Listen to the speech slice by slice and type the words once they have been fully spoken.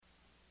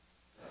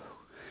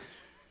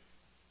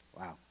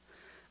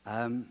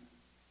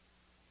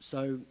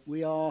So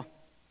we're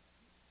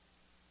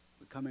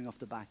coming off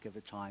the back of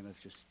a time of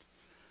just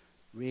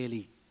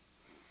really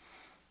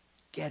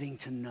getting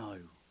to know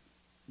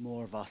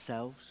more of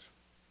ourselves,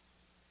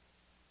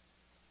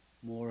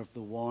 more of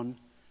the one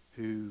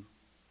who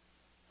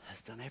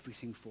has done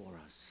everything for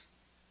us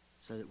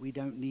so that we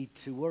don't need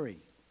to worry.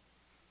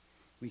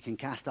 We can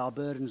cast our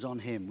burdens on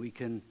him. We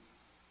can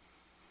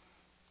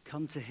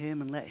come to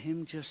him and let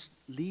him just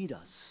lead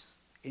us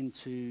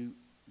into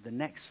the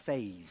next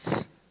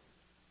phase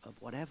of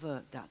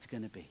whatever that's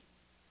going to be.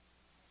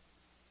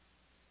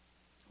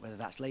 Whether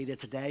that's later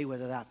today,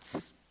 whether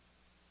that's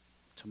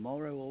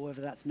tomorrow, or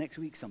whether that's next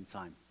week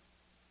sometime.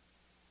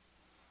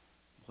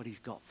 What he's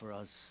got for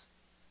us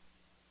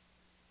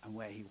and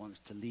where he wants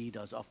to lead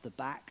us off the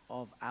back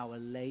of our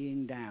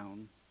laying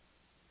down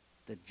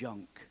the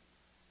junk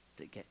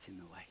that gets in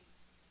the way.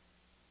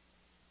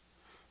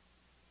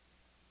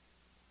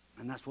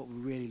 And that's what we're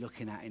really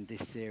looking at in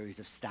this series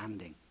of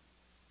standing,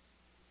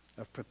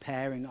 of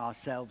preparing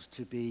ourselves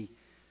to be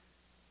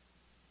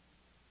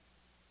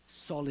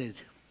solid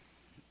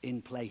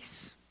in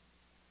place,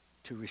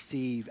 to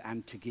receive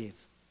and to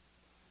give.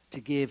 To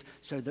give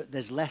so that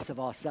there's less of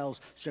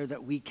ourselves, so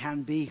that we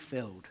can be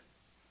filled.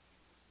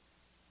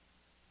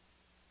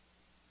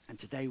 And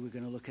today we're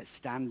going to look at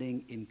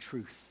standing in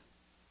truth.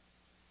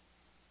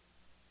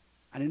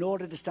 And in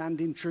order to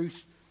stand in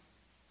truth,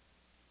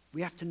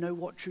 we have to know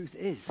what truth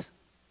is.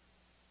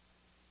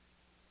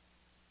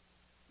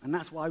 And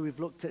that's why we've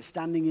looked at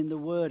standing in the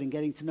Word and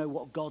getting to know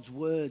what God's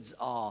words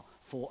are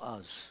for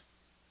us.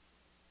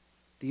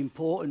 The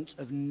importance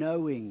of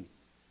knowing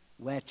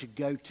where to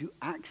go to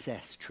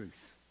access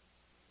truth.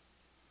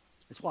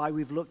 That's why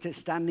we've looked at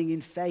standing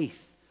in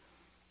faith.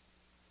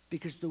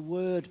 Because the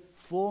Word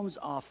forms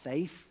our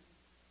faith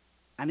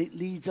and it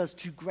leads us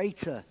to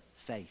greater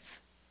faith.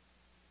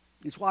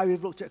 It's why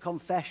we've looked at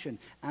confession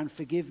and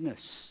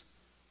forgiveness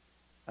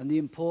and the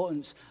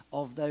importance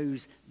of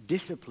those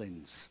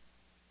disciplines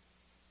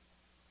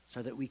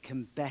so that we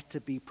can better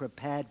be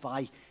prepared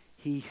by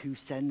he who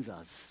sends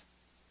us.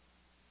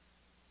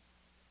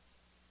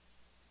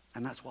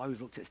 And that's why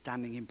we've looked at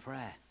standing in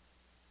prayer.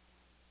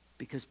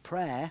 Because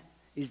prayer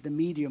is the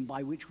medium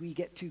by which we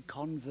get to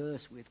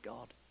converse with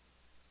God.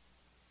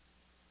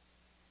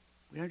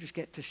 We don't just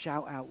get to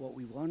shout out what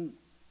we want.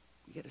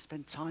 We get to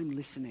spend time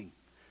listening.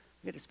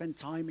 We get to spend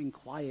time in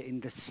quiet,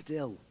 in the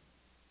still.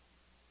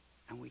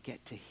 And we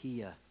get to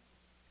hear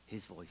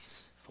his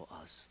voice for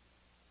us.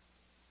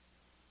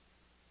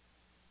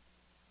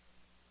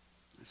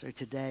 And so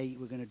today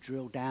we're going to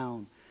drill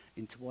down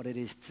into what it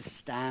is to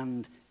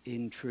stand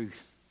in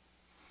truth.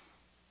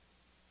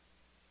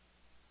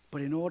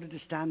 But in order to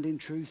stand in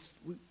truth,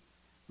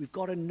 we've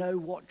got to know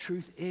what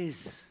truth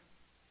is.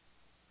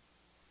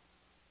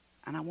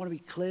 And I want to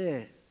be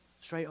clear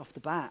straight off the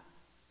bat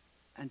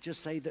and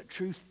just say that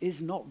truth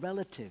is not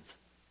relative.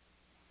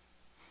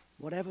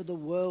 Whatever the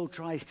world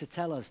tries to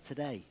tell us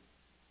today,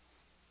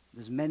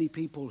 there's many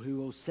people who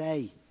will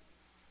say,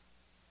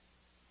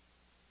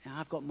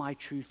 I've got my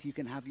truth, you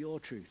can have your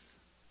truth.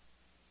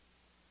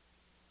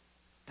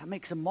 That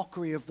makes a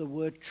mockery of the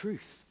word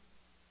truth.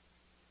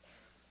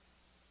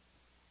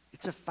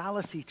 It's a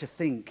fallacy to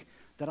think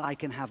that I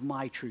can have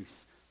my truth,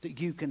 that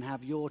you can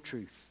have your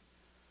truth,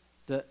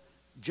 that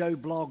Joe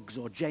Bloggs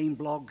or Jane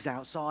Bloggs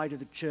outside of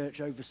the church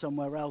over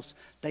somewhere else,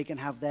 they can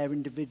have their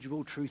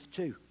individual truth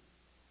too.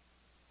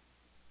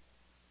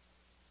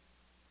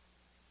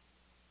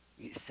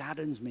 It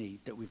saddens me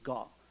that we've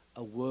got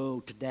a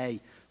world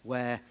today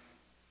where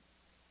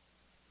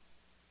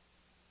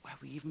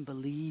we even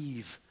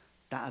believe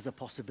that as a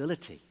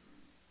possibility.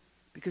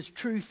 Because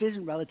truth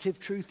isn't relative,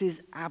 truth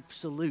is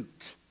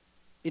absolute.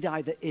 It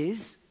either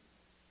is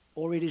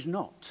or it is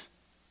not.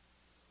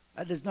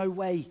 There's no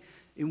way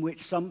in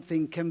which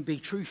something can be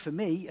true for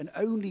me and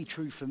only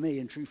true for me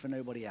and true for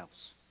nobody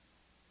else.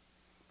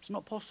 It's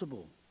not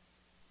possible.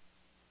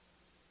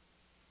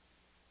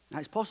 Now,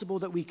 it's possible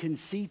that we can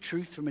see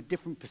truth from a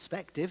different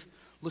perspective,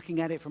 looking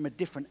at it from a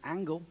different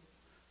angle,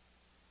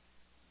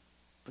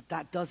 but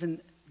that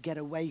doesn't get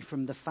away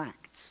from the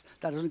facts.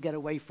 That doesn't get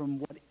away from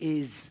what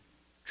is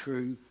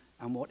true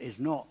and what is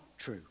not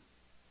true.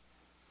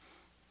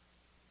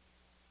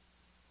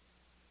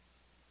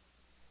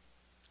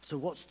 So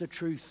what's the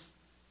truth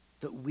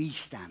that we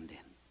stand in?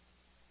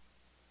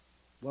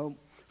 Well,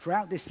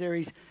 throughout this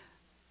series,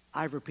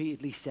 I've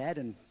repeatedly said,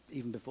 and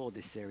even before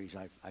this series,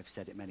 I've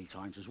said it many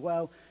times as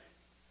well,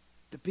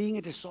 that being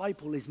a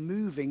disciple is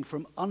moving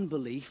from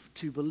unbelief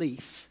to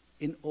belief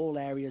in all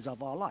areas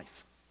of our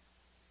life.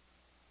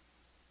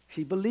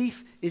 See,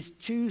 belief is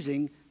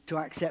choosing to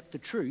accept the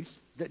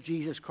truth that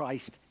Jesus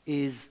Christ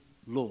is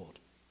Lord.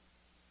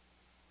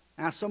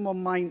 Now,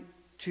 someone might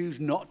choose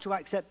not to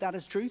accept that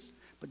as truth,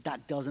 but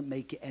that doesn't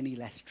make it any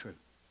less true.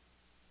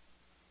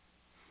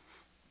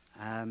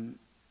 And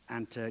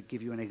to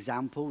give you an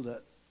example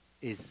that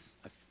is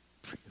a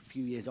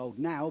few years old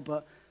now,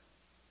 but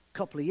a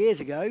couple of years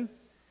ago,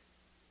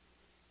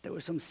 there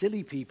were some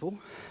silly people,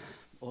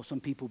 or some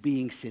people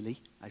being silly,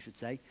 I should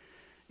say,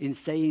 in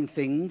saying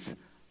things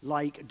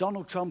like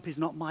Donald Trump is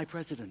not my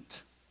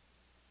president.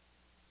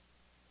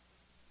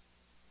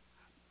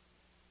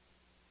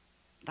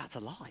 That's a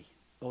lie,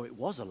 or it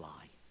was a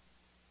lie.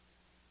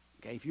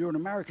 Okay, if you're an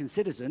American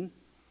citizen,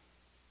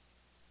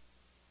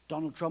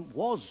 Donald Trump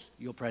was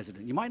your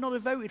president. You might not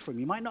have voted for him.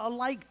 You might not have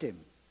liked him.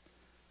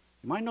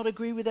 You might not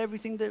agree with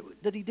everything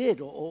that he did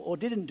or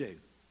didn't do.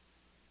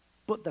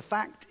 But the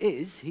fact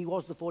is, he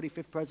was the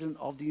 45th president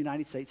of the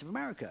United States of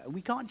America, and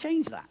we can't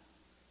change that.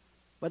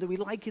 Whether we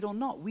like it or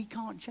not, we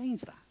can't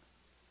change that.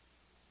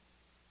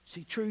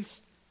 See, truth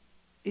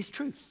is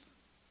truth.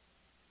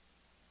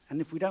 And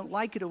if we don't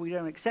like it or we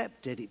don't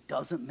accept it, it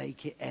doesn't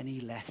make it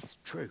any less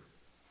true.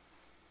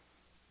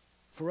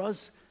 For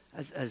us,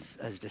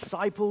 as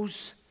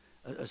disciples,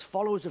 as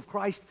followers of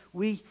Christ,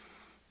 we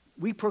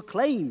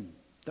proclaim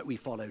that we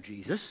follow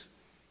Jesus.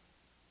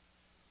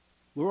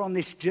 We're on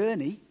this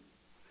journey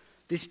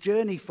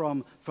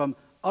from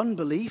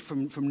unbelief,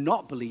 from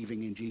not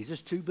believing in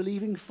Jesus, to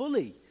believing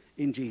fully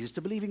in Jesus,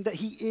 to believing that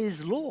he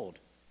is Lord.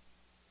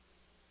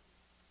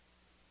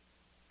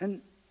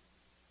 And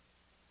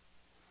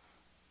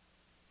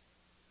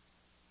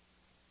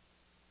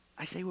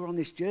I say we're on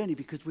this journey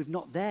because we're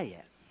not there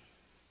yet.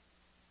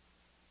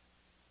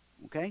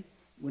 Okay?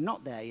 We're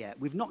not there yet.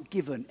 We've not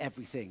given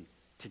everything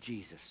to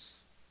Jesus.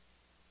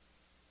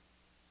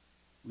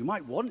 We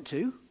might want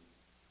to.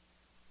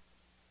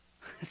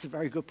 It's a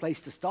very good place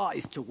to start,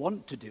 is to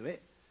want to do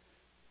it.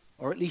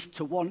 Or at least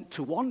to want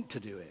to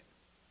do it.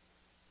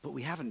 But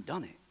we haven't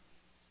done it.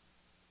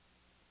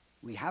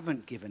 We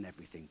haven't given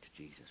everything to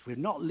Jesus. We're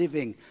not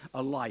living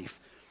a life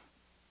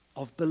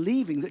of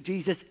believing that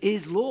Jesus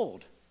is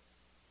Lord.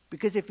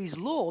 Because if he's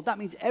Lord, that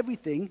means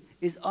everything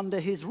is under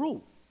his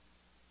rule.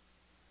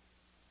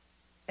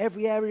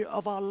 Every area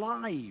of our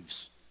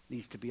lives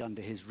needs to be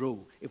under his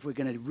rule if we're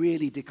going to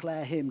really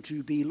declare him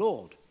to be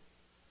Lord.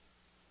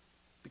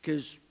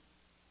 Because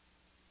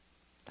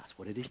that's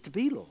what it is to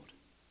be Lord.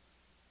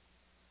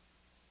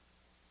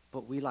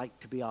 But we like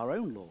to be our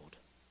own Lord.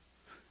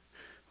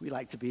 We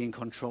like to be in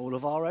control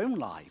of our own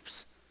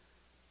lives.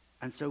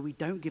 And so we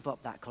don't give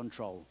up that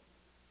control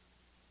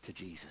to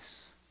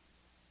Jesus.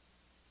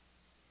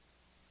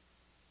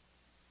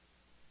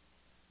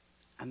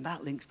 And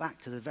that links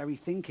back to the very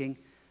thinking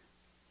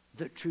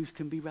that truth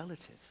can be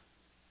relative.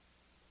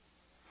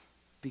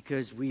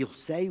 Because we'll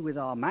say with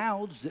our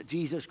mouths that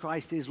Jesus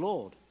Christ is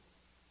Lord,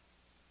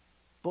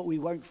 but we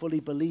won't fully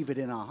believe it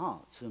in our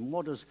hearts. And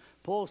what does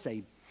Paul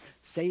say?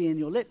 Say in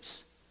your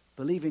lips,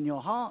 believe in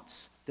your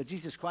hearts that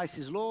Jesus Christ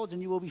is Lord,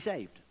 and you will be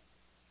saved.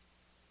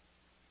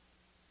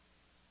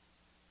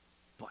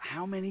 But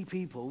how many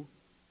people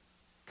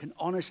can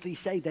honestly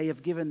say they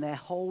have given their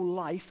whole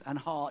life and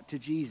heart to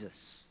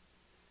Jesus?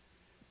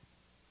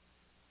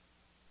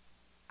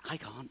 I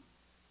can't.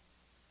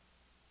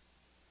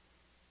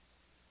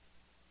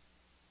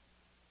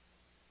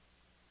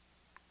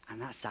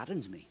 And that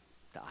saddens me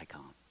that I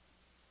can't.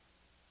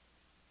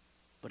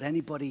 But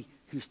anybody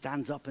who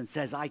stands up and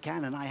says, I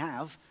can and I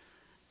have,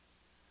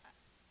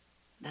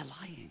 they're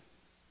lying.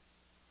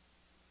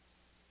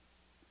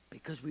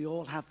 Because we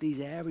all have these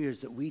areas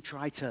that we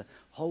try to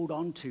hold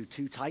on to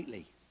too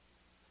tightly,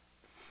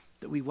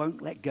 that we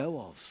won't let go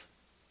of.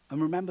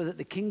 And remember that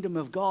the kingdom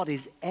of God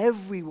is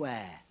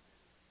everywhere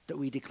that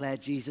we declare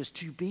Jesus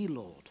to be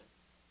Lord.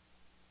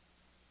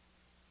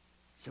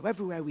 So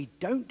everywhere we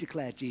don't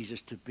declare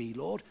Jesus to be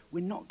Lord,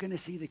 we're not going to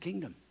see the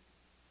kingdom.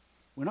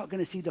 We're not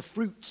going to see the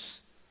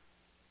fruits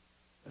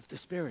of the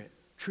Spirit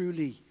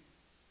truly.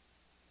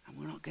 And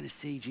we're not going to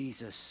see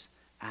Jesus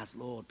as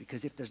Lord.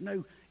 Because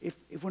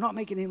if we're not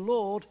making him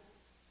Lord,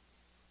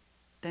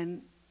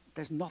 then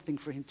there's nothing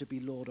for him to be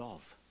Lord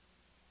of.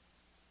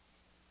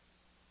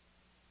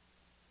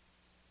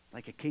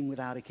 Like a king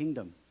without a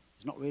kingdom.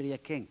 He's not really a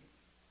king.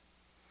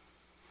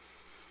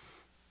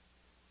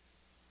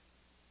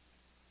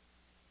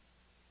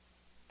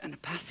 And the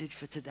passage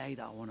for today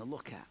that I want to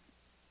look at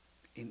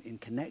in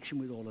connection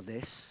with all of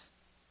this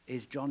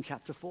is John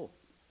chapter 4.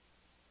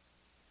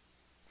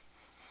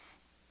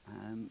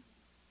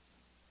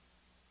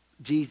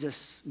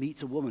 Jesus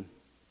meets a woman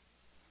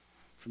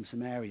from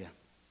Samaria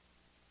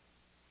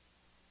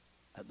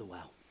at the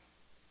well.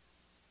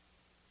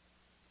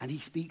 And he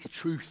speaks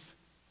truth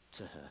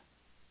to her.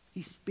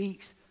 He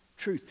speaks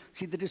truth.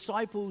 See, the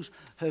disciples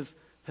have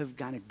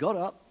kind of got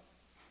up.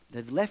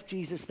 They've left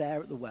Jesus there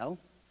at the well.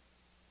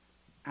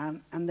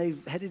 And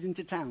they've headed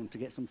into town to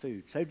get some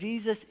food. So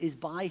Jesus is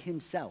by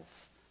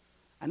himself.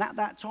 And at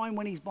that time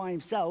when he's by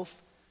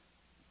himself,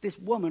 this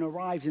woman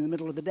arrives in the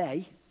middle of the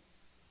day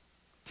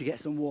to get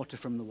some water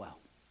from the well.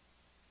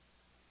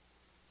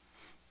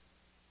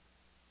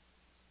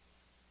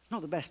 It's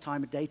not the best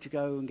time of day to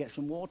go and get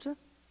some water,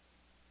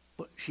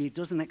 but she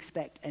doesn't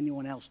expect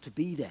anyone else to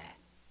be there.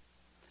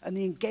 And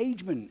the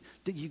engagement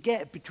that you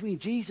get between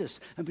Jesus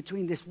and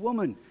between this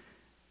woman,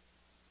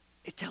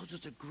 it tells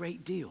us a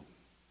great deal.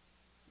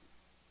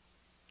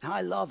 Now,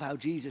 I love how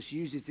Jesus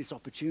uses this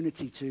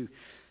opportunity to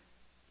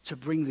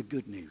bring the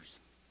good news.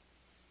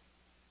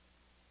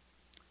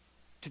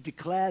 To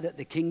declare that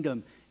the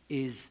kingdom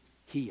is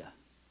here.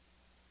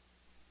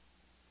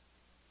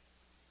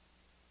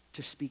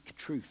 to speak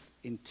truth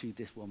into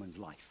this woman's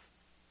life.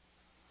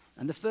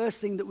 And the first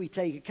thing that we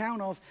take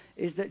account of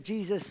is that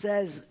Jesus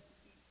says,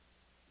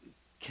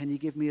 "Can you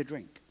give me a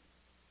drink?"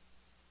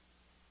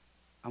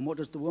 And what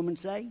does the woman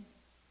say?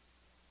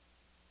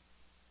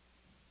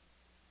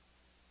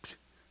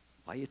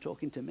 "Why are you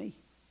talking to me?"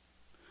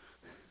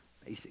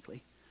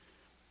 Basically.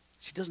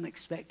 She doesn't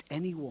expect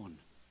anyone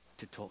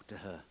to talk to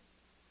her.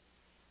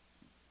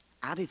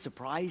 Added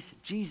surprise,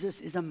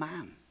 Jesus is a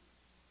man.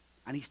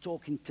 And he's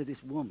talking to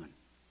this woman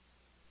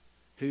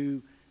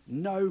who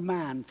no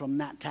man from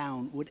that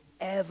town would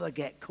ever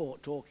get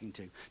caught talking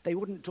to. They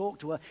wouldn't talk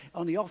to her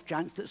on the off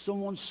chance that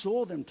someone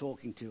saw them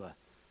talking to her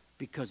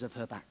because of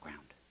her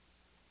background.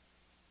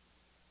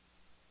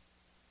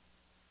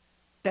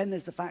 Then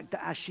there's the fact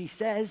that as she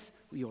says,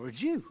 "Well, you're a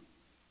Jew."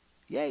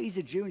 Yeah, he's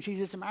a Jew and she's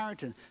a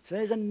Samaritan. So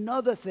there's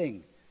another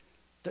thing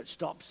that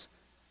stops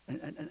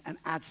and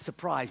adds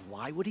surprise.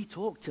 Why would he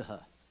talk to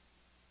her?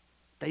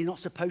 They're not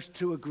supposed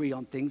to agree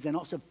on things. They're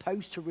not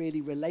supposed to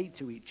really relate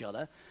to each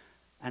other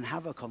and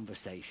have a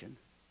conversation.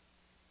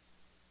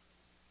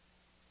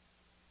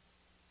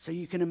 So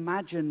you can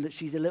imagine that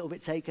she's a little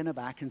bit taken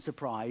aback and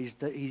surprised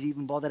that he's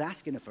even bothered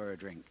asking her for a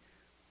drink.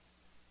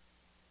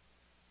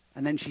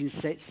 And then she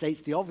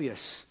states the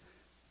obvious.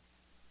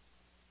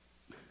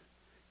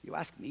 "You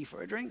ask me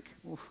for a drink?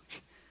 What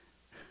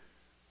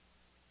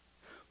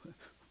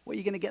are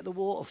you going to get the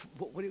water?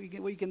 What are you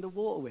getting the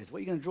water with? What are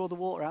you going to draw the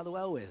water out of the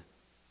well with?"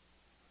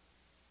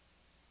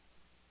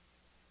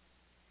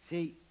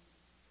 See,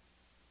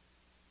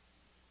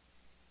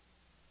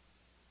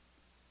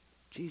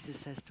 Jesus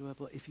says to her,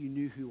 "But if you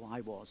knew who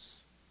I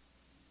was,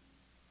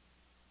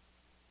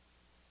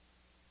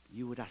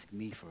 you would ask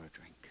me for a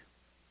drink.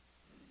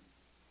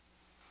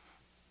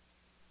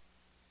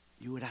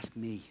 You would ask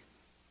me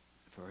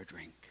for a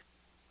drink."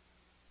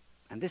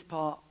 And this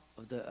part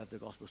of the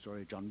gospel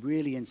story of John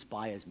really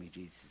inspires me,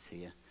 Jesus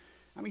here.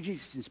 I mean,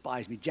 Jesus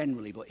inspires me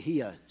generally, but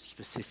here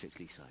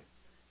specifically so.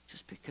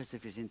 Just because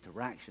of his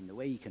interaction, the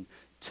way he can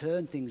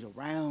turn things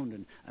around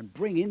and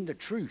bring in the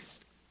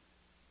truth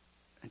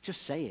and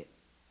just say it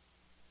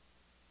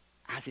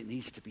as it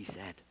needs to be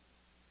said.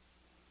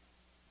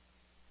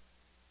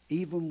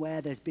 Even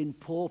where there's been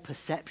poor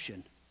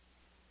perception,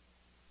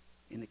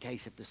 in the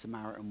case of the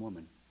Samaritan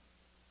woman.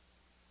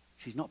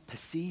 She's not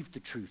perceived the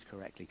truth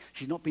correctly.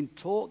 She's not been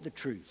taught the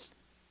truth.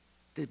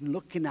 They've been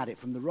looking at it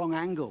from the wrong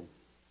angle.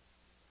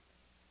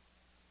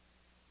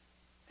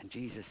 And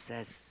Jesus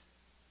says,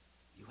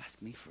 "You ask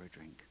me for a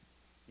drink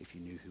if you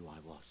knew who I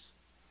was."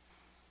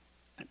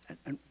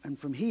 And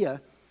from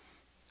here,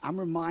 I'm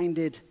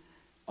reminded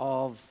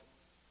of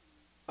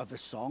a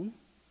song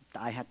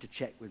that I had to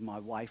check with my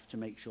wife to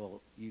make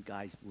sure you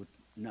guys would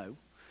know.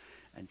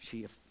 And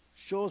she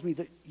assures me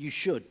that you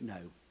should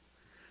know.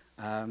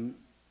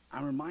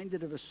 I'm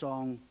reminded of a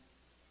song,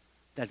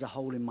 "There's a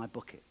Hole in My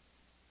Bucket."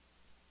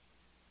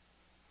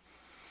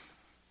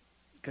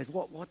 Because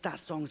what that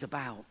song's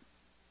about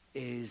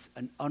is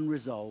an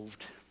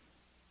unresolved,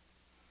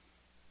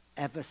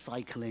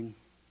 ever-cycling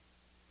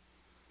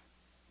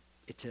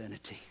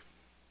eternity.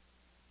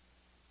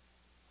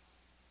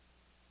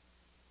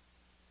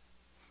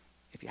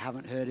 If you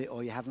haven't heard it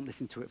or you haven't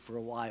listened to it for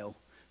a while,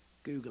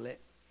 Google it.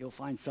 You'll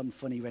find some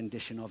funny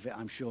rendition of it,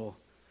 I'm sure.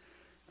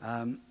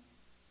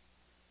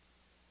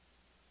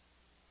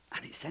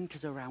 And it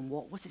centers around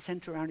what? What's it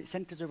center around? It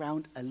centers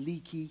around a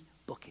leaky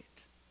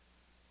bucket.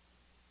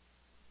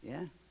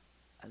 Yeah?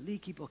 A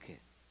leaky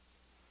bucket.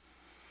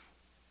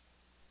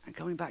 And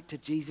coming back to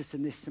Jesus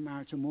and this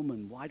Samaritan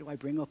woman, why do I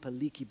bring up a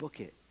leaky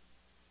bucket?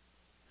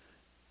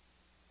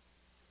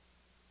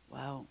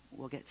 Well,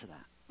 we'll get to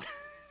that.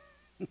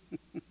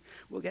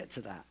 We'll get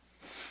to that.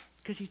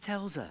 Because he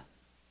tells her,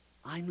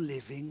 "I'm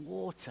living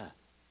water."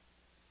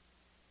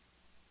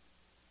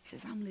 He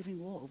says, "I'm living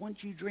water.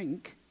 Once you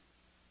drink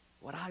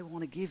what I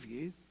want to give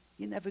you,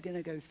 you're never going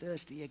to go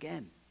thirsty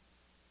again.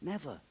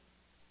 Never.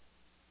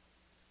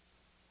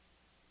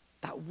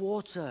 That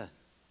water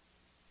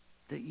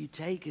that you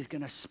take is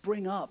going to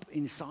spring up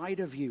inside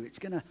of you. It's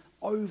going to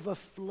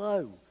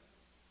overflow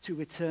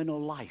to eternal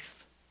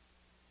life."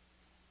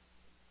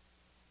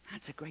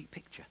 That's a great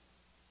picture.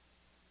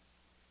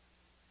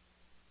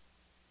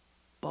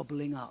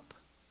 Bubbling up.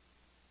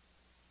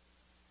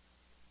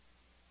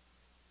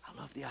 I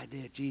love the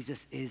idea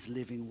Jesus is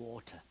living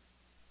water.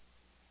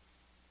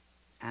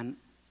 And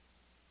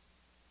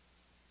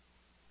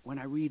when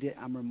I read it,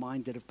 I'm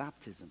reminded of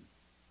baptism.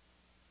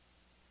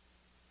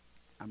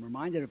 I'm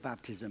reminded of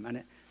baptism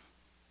and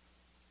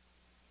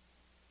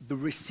the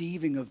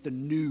receiving of the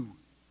new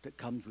that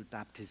comes with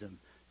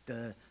baptism,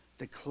 the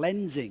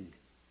cleansing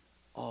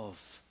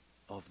of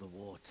the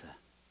water.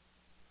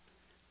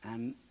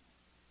 And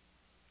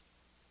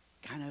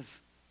kind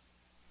of,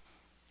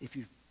 if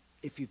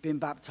you've been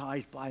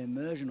baptized by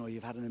immersion or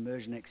you've had an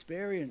immersion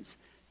experience,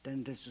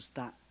 then there's just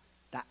that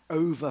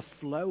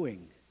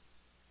overflowing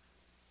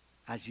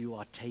as you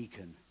are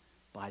taken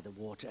by the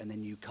water and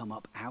then you come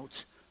up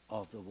out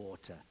of the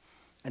water.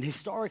 And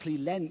historically,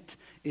 Lent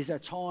is a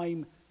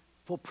time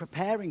for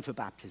preparing for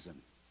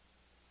baptism.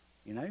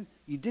 You know,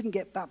 you didn't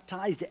get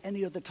baptized at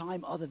any other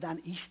time other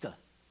than Easter,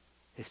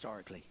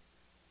 historically.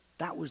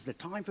 That was the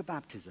time for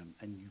baptism,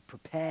 and you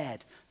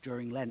prepared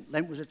during Lent.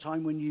 Lent was a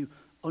time when you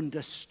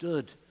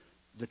understood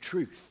the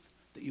truth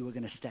that you were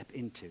going to step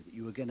into, that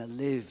you were going to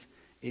live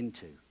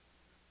into.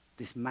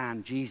 This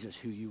man, Jesus,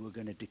 who you were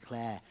going to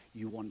declare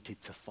you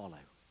wanted to follow.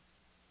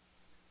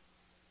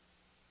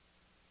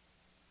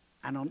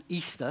 And on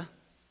Easter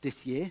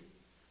this year,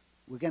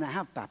 we're going to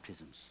have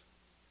baptisms.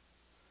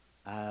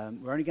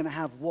 We're only going to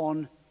have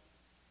one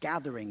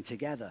gathering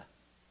together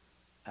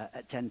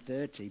at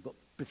 10:30, but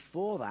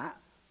before that,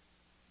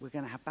 we're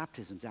going to have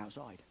baptisms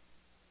outside.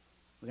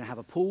 We're going to have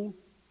a pool.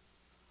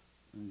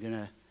 We're going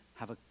to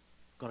have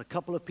got a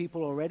couple of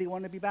people already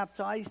want to be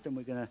baptized, and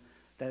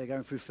they're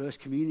going through First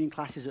Communion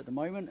classes at the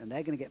moment, and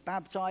they're going to get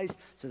baptized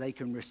so they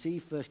can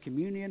receive First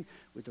Communion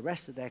with the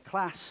rest of their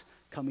class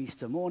come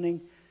Easter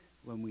morning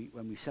when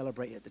we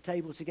celebrate at the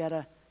table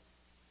together.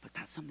 But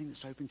that's something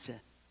that's open to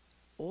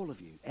all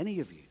of you,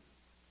 any of you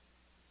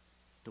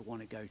that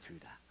want to go through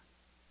that.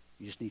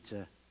 You just need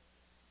to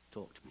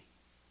talk to me.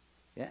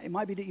 Yeah, it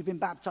might be that you've been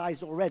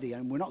baptized already,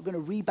 and we're not going to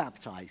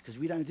re-baptize because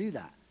we don't do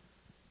that.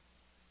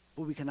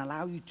 But we can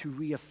allow you to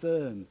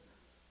reaffirm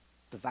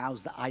the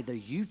vows that either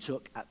you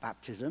took at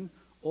baptism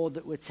or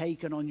that were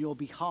taken on your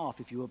behalf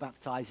if you were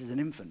baptized as an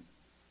infant.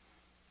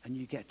 And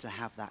you get to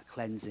have that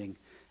cleansing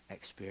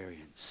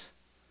experience.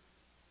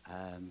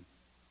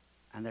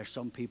 And there's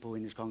some people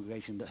in this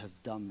congregation that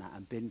have done that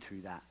and been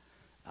through that,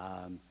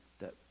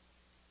 that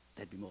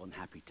they'd be more than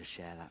happy to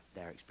share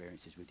their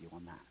experiences with you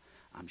on that,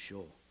 I'm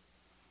sure.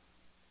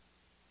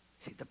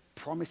 See, the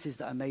promises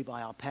that are made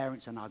by our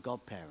parents and our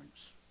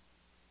godparents,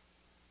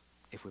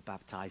 if we're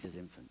baptized as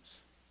infants,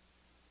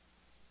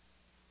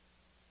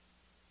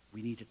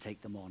 we need to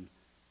take them on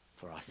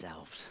for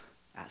ourselves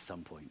at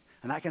some point.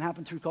 And that can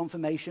happen through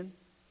confirmation.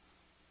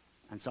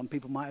 And some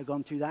people might have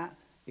gone through that.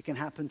 It can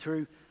happen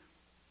through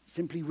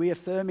simply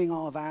reaffirming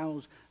our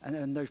vows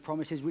and those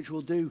promises, which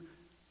we'll do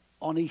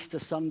on Easter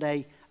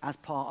Sunday as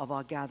part of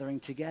our gathering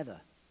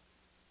together.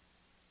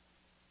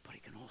 But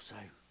it can also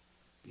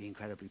be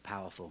incredibly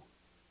powerful.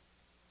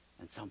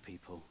 And some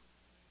people,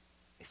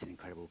 it's an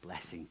incredible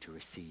blessing to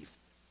receive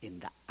in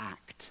the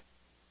act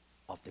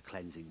of the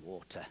cleansing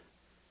water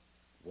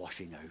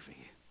washing over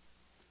you.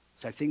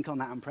 So think on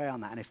that and pray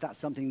on that. And if that's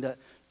something that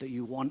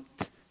you want,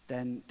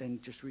 then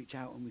just reach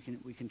out and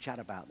we can chat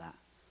about that.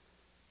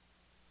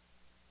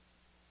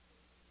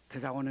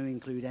 Because I want to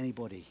include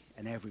anybody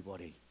and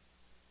everybody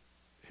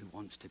who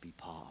wants to be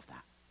part of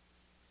that.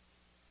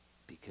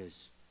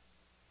 Because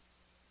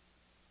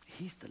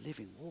he's the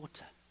living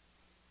water.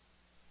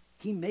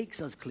 He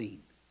makes us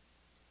clean.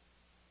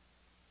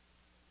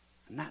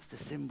 And that's the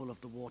symbol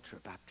of the water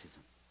at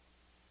baptism.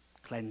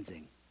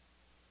 Cleansing.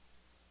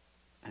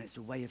 And it's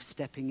a way of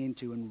stepping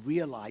into and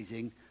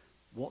realizing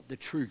what the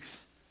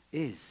truth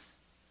is.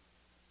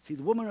 See,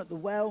 the woman at the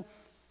well,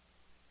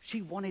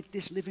 she wanted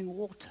this living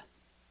water.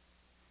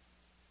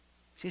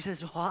 She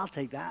says, oh, I'll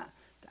take that.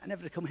 I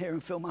never to come here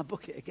and fill my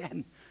bucket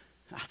again.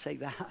 I'll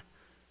take that.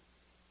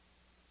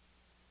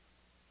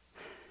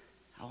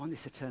 I want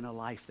this eternal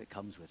life that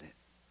comes with it.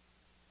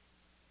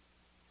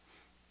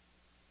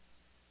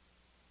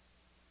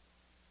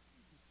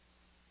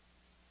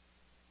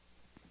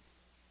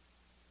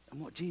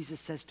 And what Jesus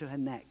says to her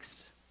next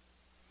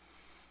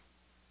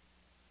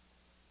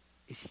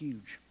is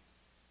huge.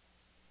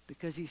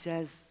 Because he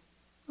says,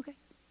 okay,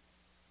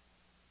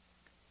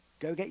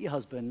 go get your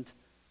husband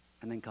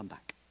and then come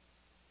back.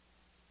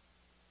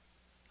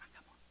 Oh,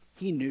 come on.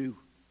 He knew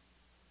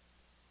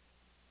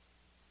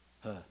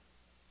her.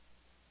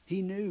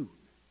 He knew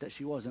that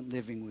she wasn't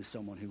living with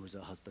someone who was her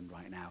husband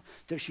right now.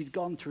 That she'd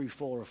gone through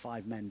 4 or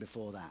 5 men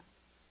before that.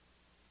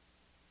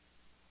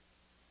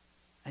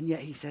 And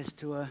yet he says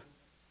to her,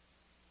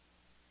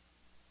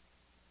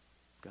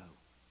 go.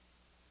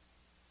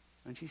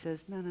 And she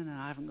says, no,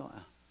 I haven't got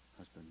a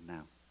husband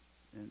now.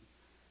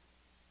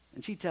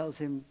 And she tells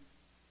him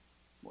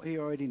what he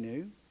already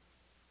knew.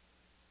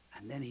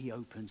 And then he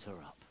opens her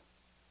up.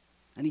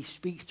 And he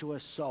speaks to her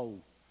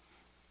soul.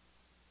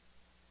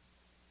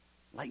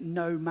 Like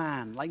no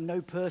man, like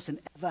no person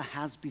ever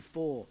has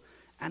before.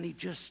 And he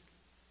just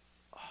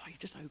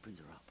opens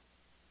her up.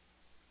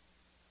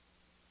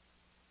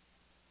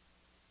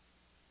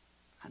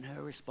 And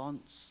her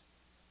response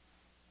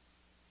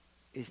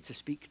is to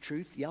speak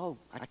truth. Yeah,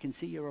 I can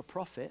see you're a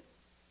prophet.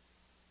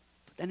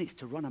 But then it's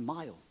to run a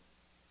mile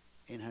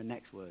in her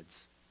next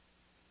words.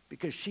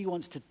 Because she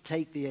wants to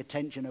take the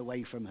attention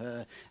away from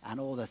her and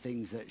all the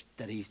things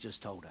that he's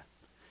just told her.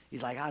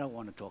 He's like, I don't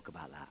want to talk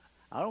about that.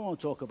 I don't want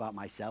to talk about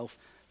myself.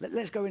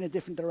 Let's go in a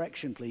different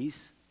direction,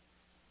 please.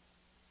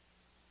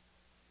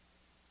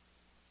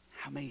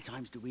 How many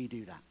times do we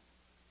do that?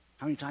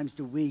 How many times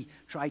do we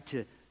try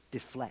to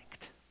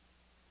deflect?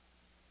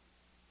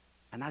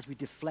 And as we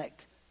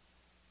deflect,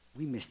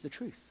 we miss the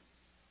truth.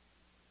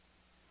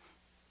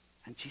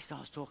 And she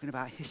starts talking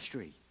about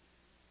history.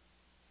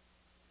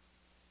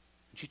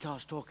 And she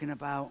starts talking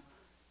about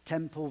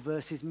temple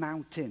versus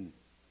mountain.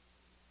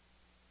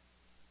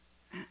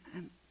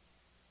 And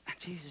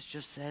Jesus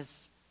just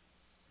says,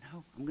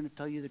 no, I'm going to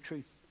tell you the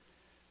truth.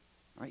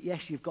 All right,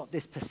 yes, you've got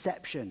this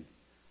perception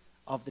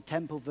of the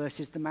temple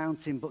versus the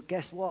mountain, but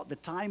guess what? The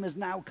time has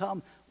now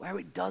come where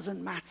it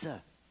doesn't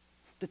matter.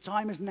 The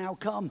time has now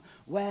come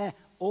where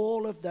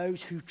all of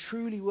those who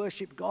truly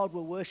worship God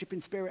will worship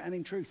in spirit and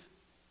in truth.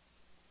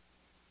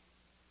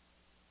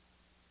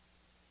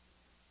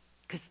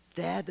 Because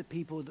they're the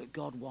people that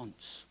God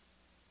wants.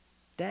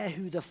 They're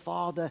who the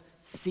Father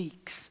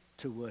seeks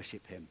to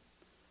worship him,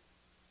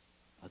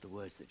 are the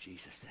words that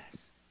Jesus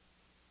says.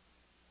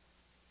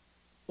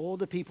 All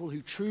the people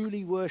who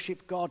truly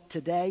worship God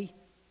today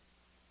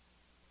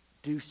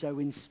do so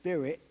in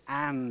spirit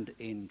and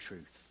in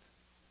truth.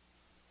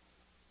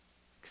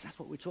 Because that's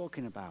what we're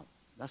talking about.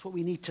 That's what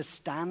we need to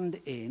stand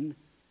in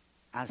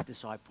as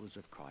disciples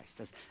of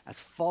Christ. As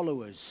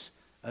followers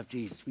of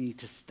Jesus, we need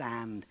to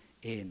stand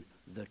in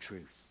the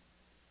truth.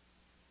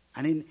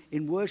 And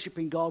in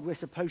worshiping God, we're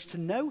supposed to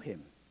know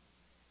him.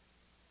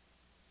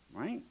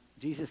 Right?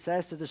 Jesus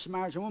says to the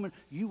Samaritan woman,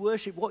 you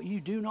worship what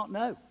you do not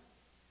know.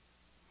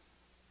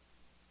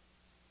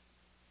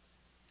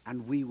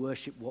 And we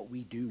worship what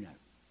we do know.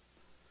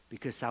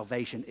 Because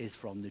salvation is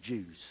from the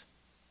Jews.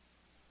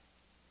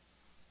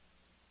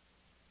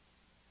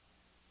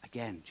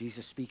 Again,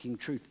 Jesus speaking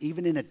truth,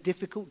 even in a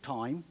difficult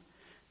time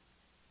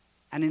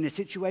and in a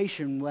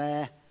situation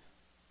where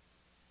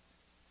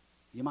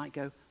you might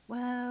go,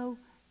 well,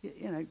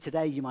 you know,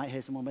 today you might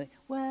hear someone say,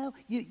 well,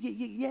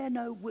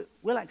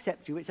 we'll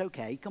accept you, it's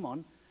okay, come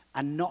on,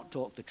 and not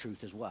talk the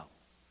truth as well.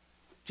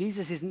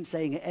 Jesus isn't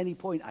saying at any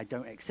point, I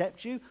don't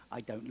accept you, I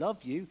don't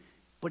love you,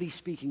 but he's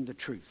speaking the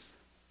truth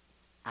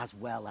as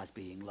well as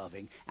being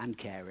loving and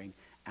caring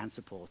and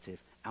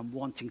supportive and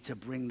wanting to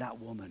bring that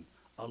woman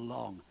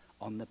along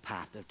on the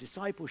path of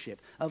discipleship,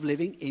 of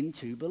living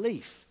into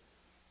belief.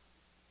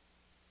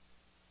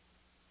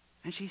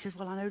 And she says,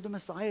 well, I know the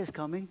Messiah is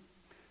coming,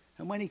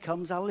 and when he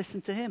comes, I'll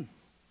listen to him.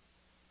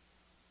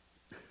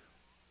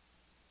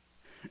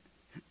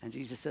 And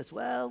Jesus says,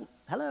 well,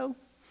 hello.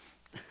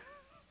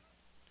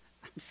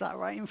 I'm sat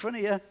right in front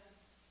of you.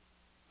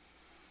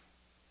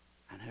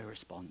 And her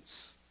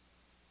response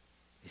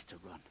is to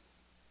run.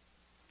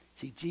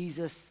 See,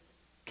 Jesus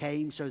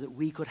came so that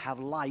we could have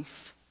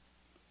life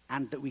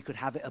and that we could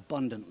have it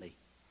abundantly.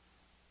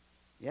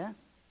 Yeah?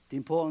 The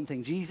important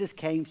thing. Jesus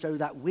came so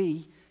that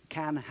we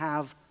can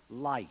have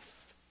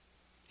life.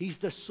 He's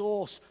the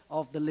source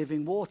of the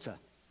living water.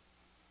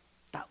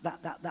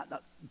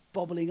 That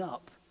bubbling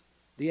up.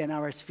 The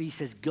NRSV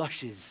says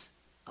gushes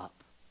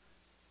up.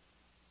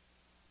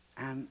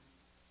 And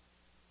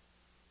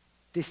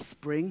this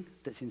spring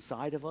that's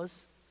inside of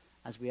us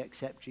as we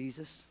accept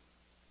Jesus,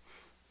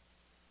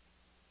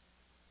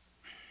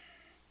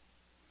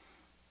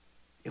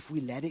 if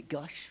we let it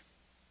gush,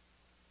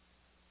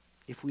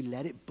 if we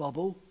let it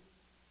bubble,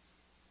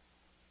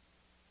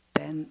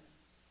 then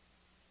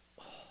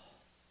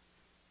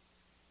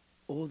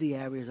all the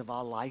areas of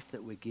our life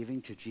that we're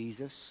giving to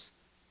Jesus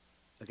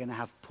are going to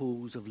have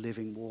pools of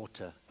living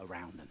water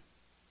around them.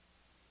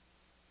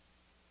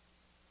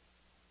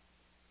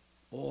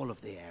 All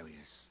of the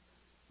areas.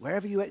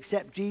 Wherever you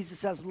accept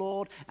Jesus as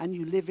Lord and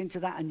you live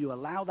into that and you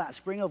allow that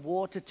spring of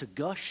water to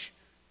gush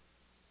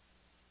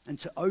and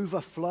to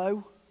overflow,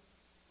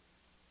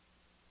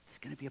 there's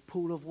going to be a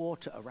pool of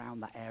water around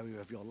that area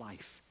of your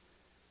life.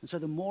 And so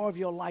the more of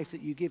your life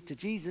that you give to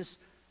Jesus,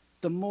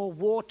 the more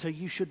water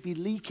you should be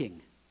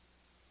leaking.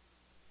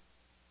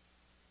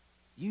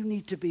 You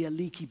need to be a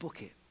leaky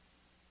bucket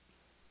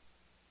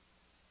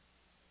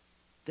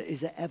that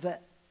is an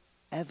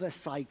ever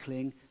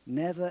cycling,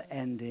 never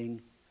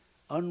ending,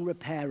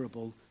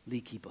 unrepairable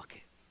leaky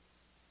bucket.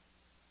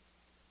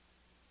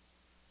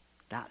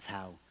 That's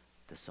how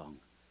the song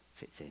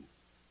fits in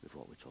with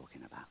what we're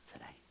talking about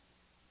today.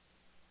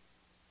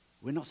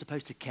 We're not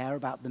supposed to care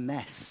about the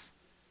mess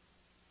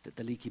that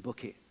the leaky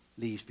bucket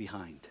leaves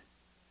behind.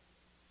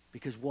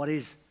 Because what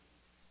is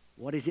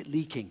it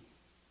leaking?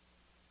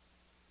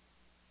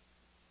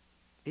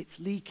 It's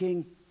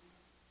leaking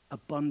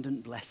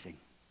abundant blessing.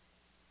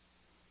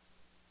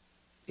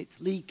 It's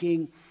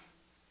leaking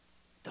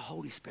the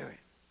Holy Spirit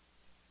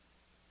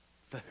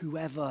for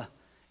whoever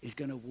is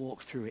going to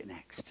walk through it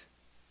next.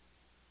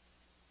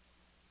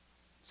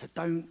 So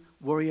don't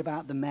worry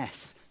about the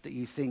mess that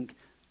you think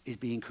is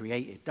being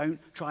created. Don't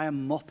try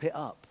and mop it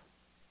up.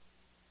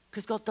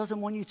 Because God doesn't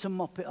want you to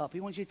mop it up. He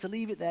wants you to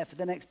leave it there for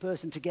the next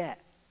person to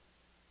get.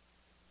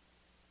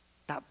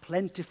 That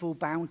plentiful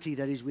bounty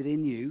that is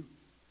within you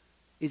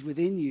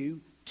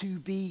to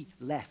be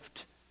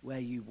left where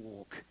you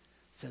walk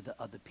so that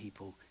other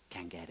people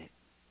can get it.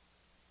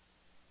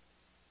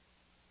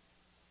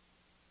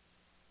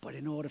 But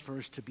in order for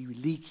us to be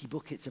leaky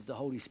buckets of the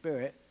Holy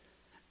Spirit,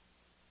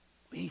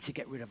 we need to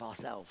get rid of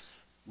ourselves.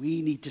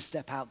 We need to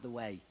step out the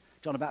way.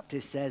 John the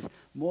Baptist says,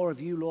 more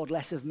of you, Lord,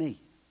 less of me.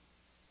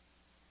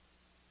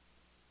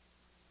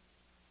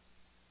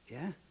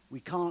 Yeah?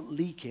 We can't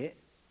leak it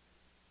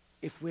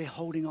if we're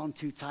holding on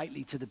too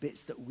tightly to the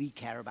bits that we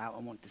care about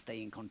and want to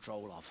stay in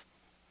control of.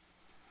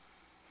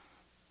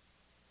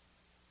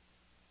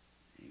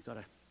 You've got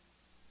to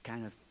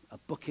kind of a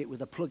bucket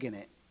with a plug in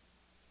it,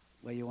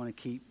 where you want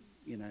to keep,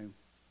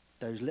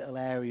 those little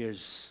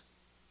areas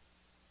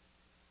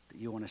that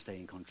you want to stay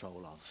in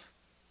control of.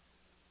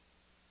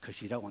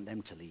 Because you don't want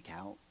them to leak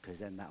out, because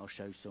then that'll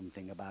show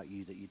something about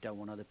you that you don't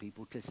want other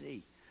people to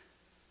see.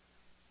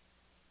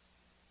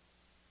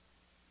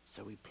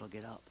 So we plug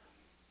it up.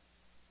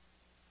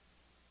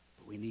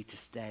 But we need to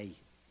stay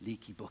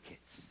leaky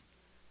buckets.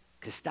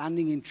 Because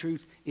standing in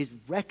truth is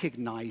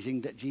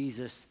recognizing that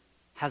Jesus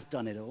has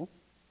done it all.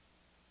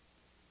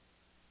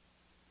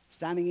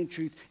 Standing in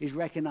truth is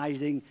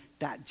recognizing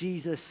that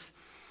Jesus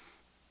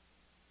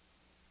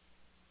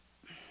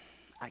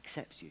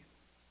accepts you.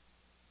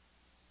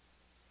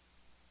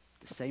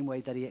 The same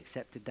way that he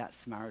accepted that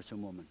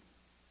Samaritan woman.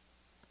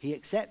 He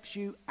accepts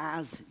you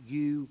as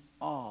you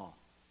are.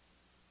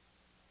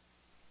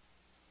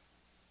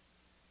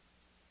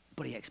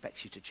 But he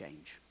expects you to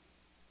change.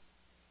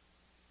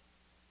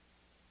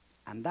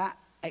 And that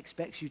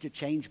expects you to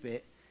change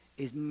bit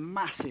is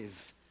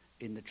massive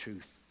in the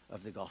truth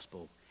of the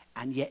gospel.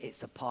 And yet it's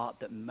the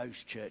part that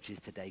most churches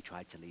today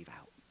try to leave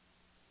out.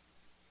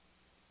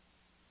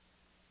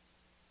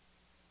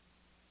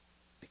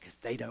 Because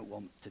they don't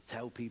want to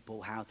tell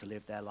people how to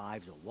live their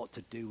lives or what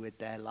to do with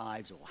their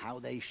lives or how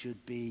they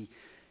should be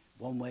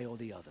one way or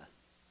the other.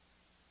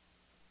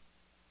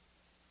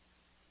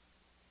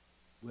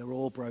 We're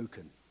all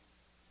broken,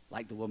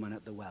 like the woman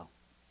at the well.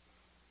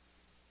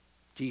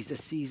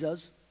 Jesus sees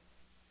us.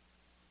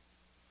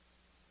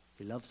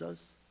 He loves us.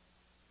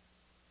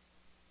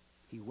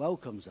 He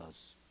welcomes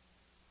us.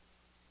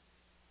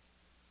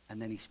 And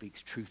then he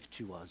speaks truth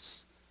to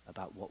us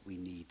about what we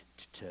need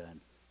to turn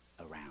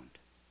around.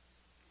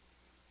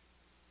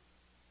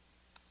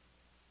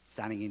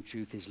 Standing in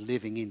truth is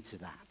living into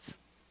that.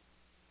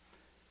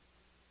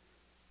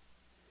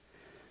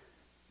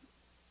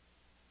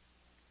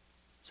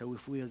 So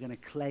if we are going to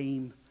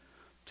claim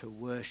to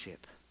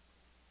worship,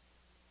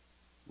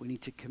 we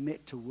need to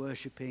commit to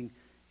worshiping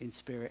in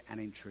spirit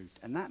and in truth.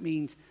 And that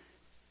means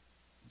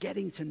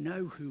getting to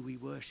know who we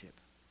worship.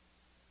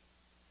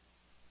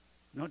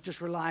 Not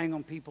just relying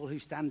on people who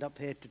stand up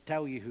here to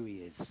tell you who he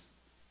is.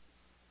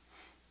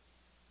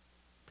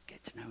 But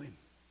get to know him.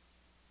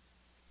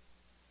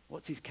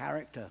 What's his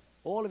character?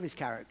 All of his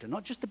character.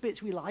 Not just the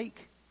bits we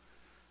like,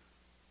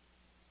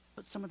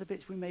 but some of the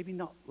bits we maybe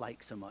not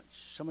like so much.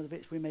 Some of the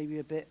bits we may be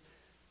a bit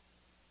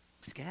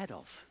scared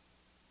of.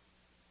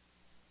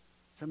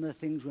 Some of the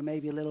things we're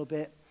maybe a little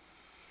bit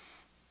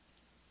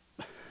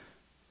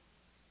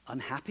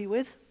unhappy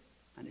with.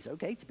 And it's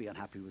okay to be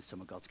unhappy with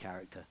some of God's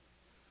character.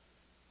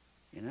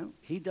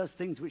 He does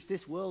things which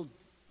this world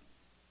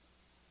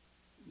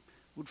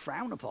would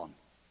frown upon.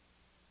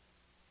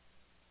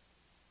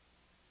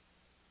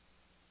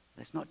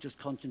 Let's not just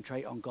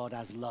concentrate on God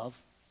as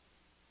love.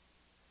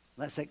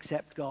 Let's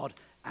accept God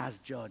as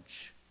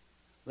judge.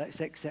 Let's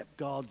accept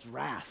God's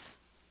wrath.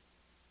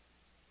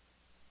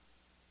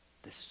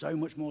 There's so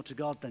much more to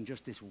God than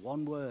just this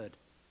one word,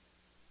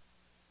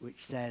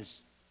 which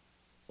says,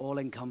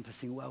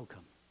 all-encompassing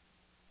welcome.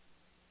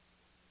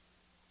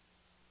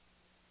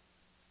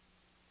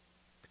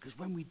 Because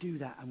when we do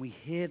that and we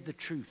hear the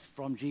truth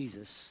from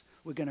Jesus,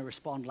 we're going to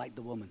respond like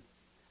the woman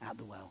at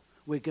the well.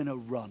 We're going to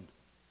run.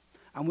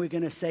 And we're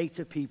going to say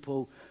to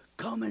people,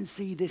 come and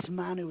see this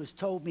man who has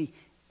told me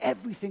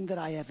everything that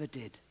I ever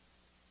did.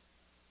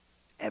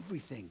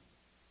 Everything.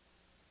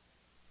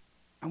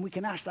 And we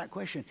can ask that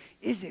question,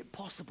 is it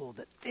possible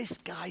that this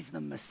guy's the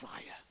Messiah?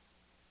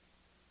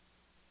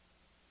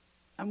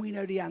 And we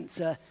know the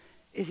answer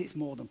is it's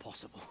more than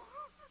possible.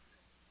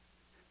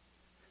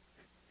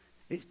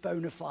 It's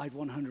bona fide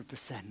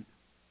 100%.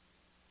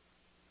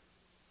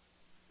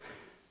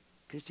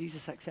 Because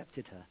Jesus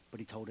accepted her, but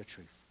he told her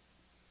truth.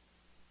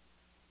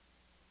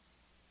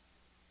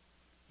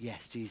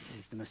 Yes, Jesus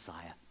is the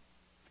Messiah.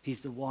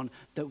 He's the one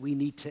that we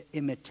need to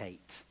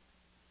imitate,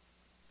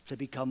 to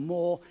become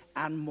more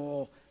and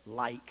more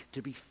like,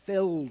 to be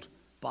filled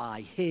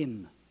by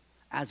him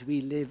as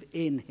we live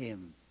in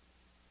him,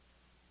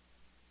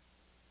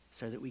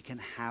 so that we can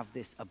have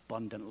this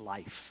abundant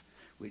life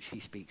which he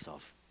speaks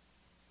of.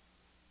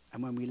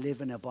 And when we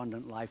live an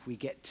abundant life, we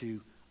get to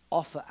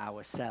offer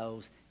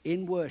ourselves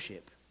in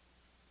worship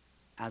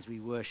as we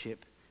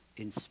worship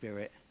in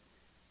spirit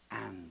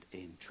and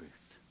in truth.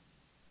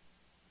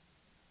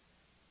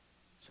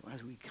 So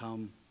as we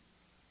come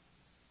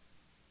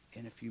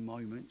in a few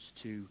moments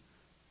to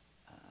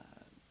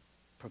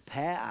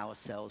prepare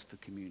ourselves for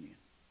communion,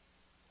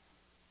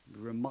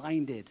 we're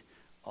reminded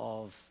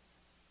of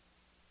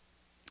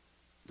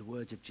the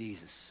words of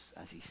Jesus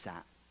as he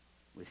sat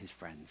with his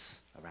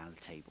friends around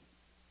the table.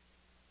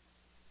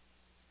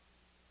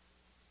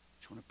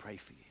 I just want to pray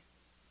for you.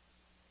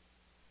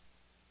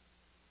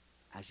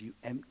 As you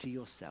empty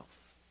yourself,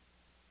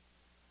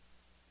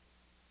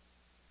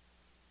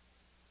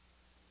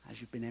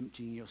 as you've been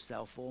emptying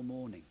yourself all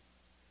morning,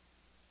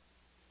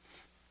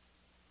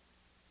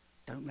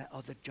 don't let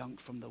other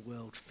junk from the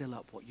world fill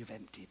up what you've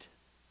emptied.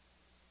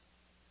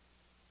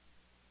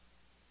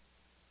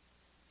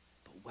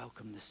 But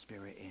welcome the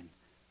Spirit in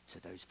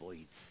to those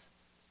voids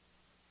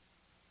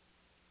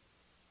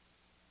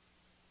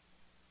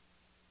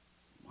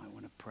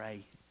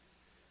pray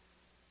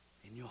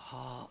in your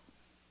heart,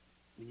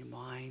 in your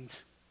mind,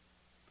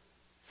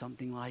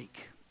 something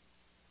like,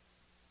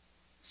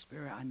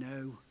 Spirit, I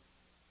know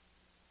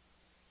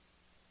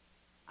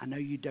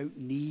you don't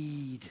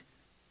need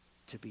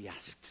to be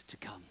asked to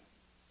come,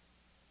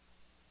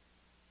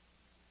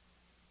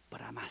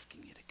 but I'm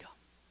asking you to come.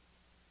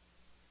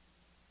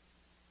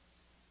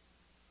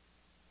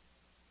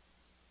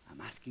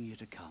 I'm asking you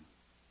to come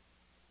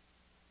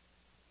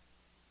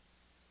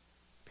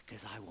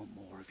because I want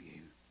more of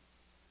you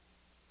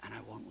and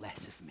I want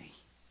less of me.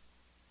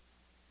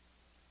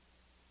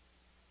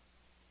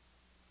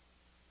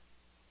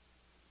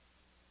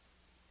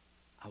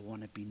 I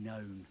want to be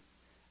known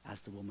as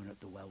the woman at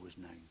the well was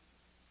known.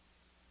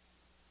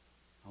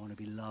 I want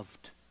to be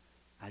loved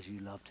as you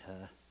loved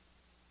her.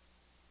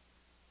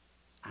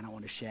 And I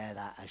want to share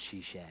that as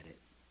she shared it.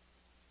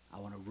 I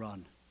want to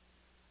run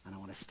and I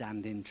want to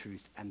stand in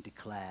truth and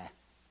declare,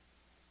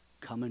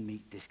 come and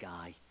meet this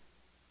guy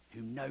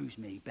who knows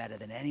me better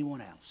than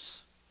anyone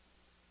else.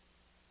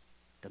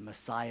 The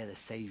Messiah, the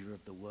Savior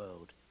of the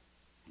world.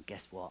 And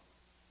guess what?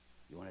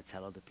 You want to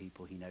tell other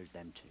people he knows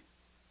them too.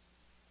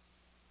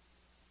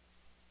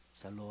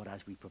 So Lord,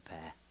 as we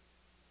prepare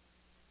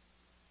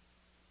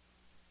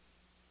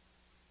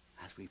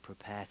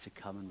to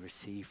come and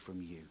receive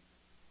from you,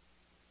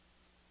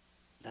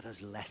 let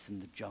us lessen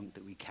the junk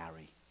that we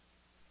carry.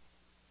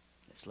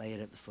 Let's lay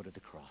it at the foot of the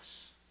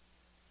cross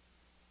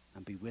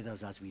and be with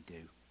us as we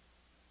do.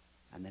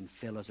 And then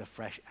fill us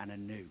afresh and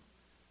anew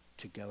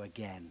to go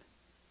again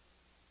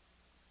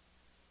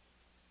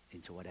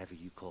into whatever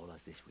you call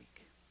us this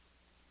week.